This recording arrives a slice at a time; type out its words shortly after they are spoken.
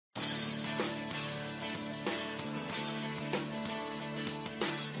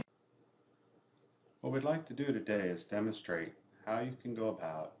What we'd like to do today is demonstrate how you can go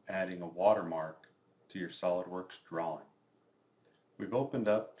about adding a watermark to your SolidWorks drawing. We've opened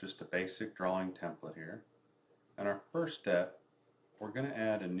up just a basic drawing template here, and our first step, we're going to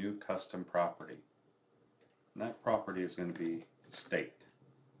add a new custom property. And that property is going to be state.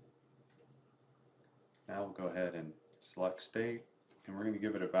 Now we'll go ahead and select state, and we're going to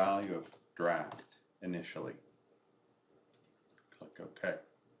give it a value of draft initially. Click OK.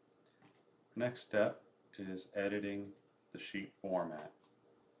 Next step is editing the sheet format.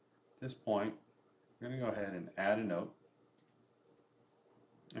 At this point, we're going to go ahead and add a note,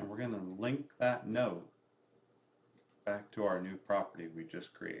 and we're going to link that note back to our new property we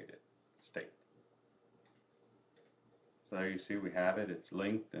just created, state. So there you see we have it. It's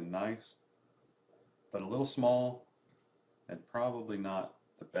linked and nice, but a little small and probably not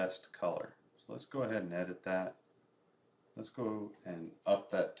the best color. So let's go ahead and edit that. Let's go and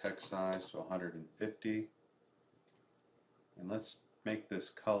up that text size to 150, and let's make this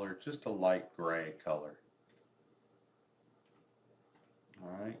color just a light gray color.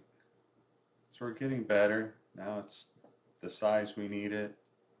 Alright, so we're getting better. Now it's the size we need it.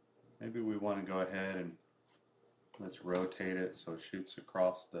 Maybe we want to go ahead and let's rotate it so it shoots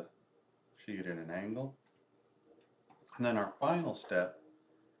across the sheet at an angle. And then our final step,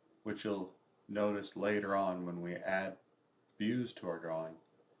 which you'll notice later on when we add views to our drawing,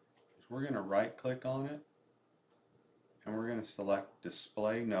 is we're going to right click on it and we're going to select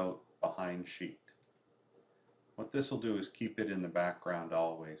display note behind sheet. What this will do is keep it in the background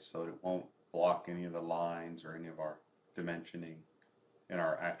always so that it won't block any of the lines or any of our dimensioning in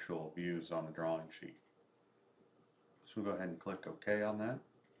our actual views on the drawing sheet. So we'll go ahead and click OK on that.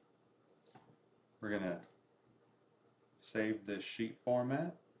 We're going to save this sheet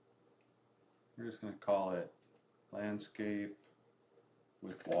format. We're just going to call it landscape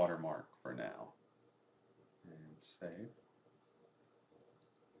with watermark for now, and save.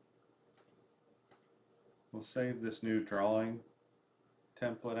 We'll save this new drawing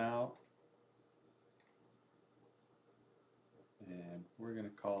template out, and we're going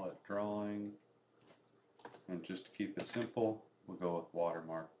to call it drawing, and just to keep it simple we'll go with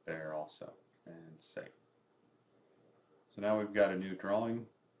watermark there also, and save. So now we've got a new drawing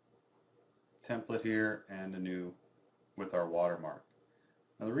template here and a new with our watermark.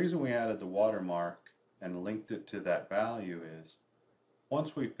 Now the reason we added the watermark and linked it to that value is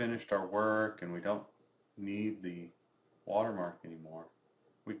once we finished our work and we don't need the watermark anymore,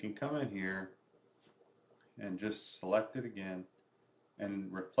 we can come in here and just select it again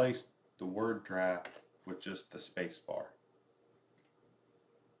and replace the word draft with just the space bar.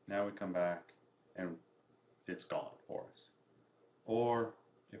 Now we come back and it's gone for us. Or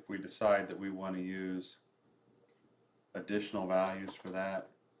if we decide that we want to use additional values for that,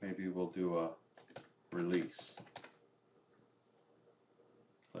 maybe we'll do a release.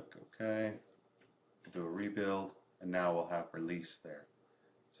 Click OK, do a rebuild, and now we'll have release there.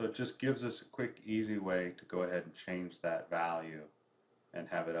 So it just gives us a quick, easy way to go ahead and change that value and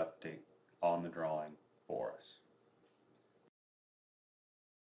have it update on the drawing for us.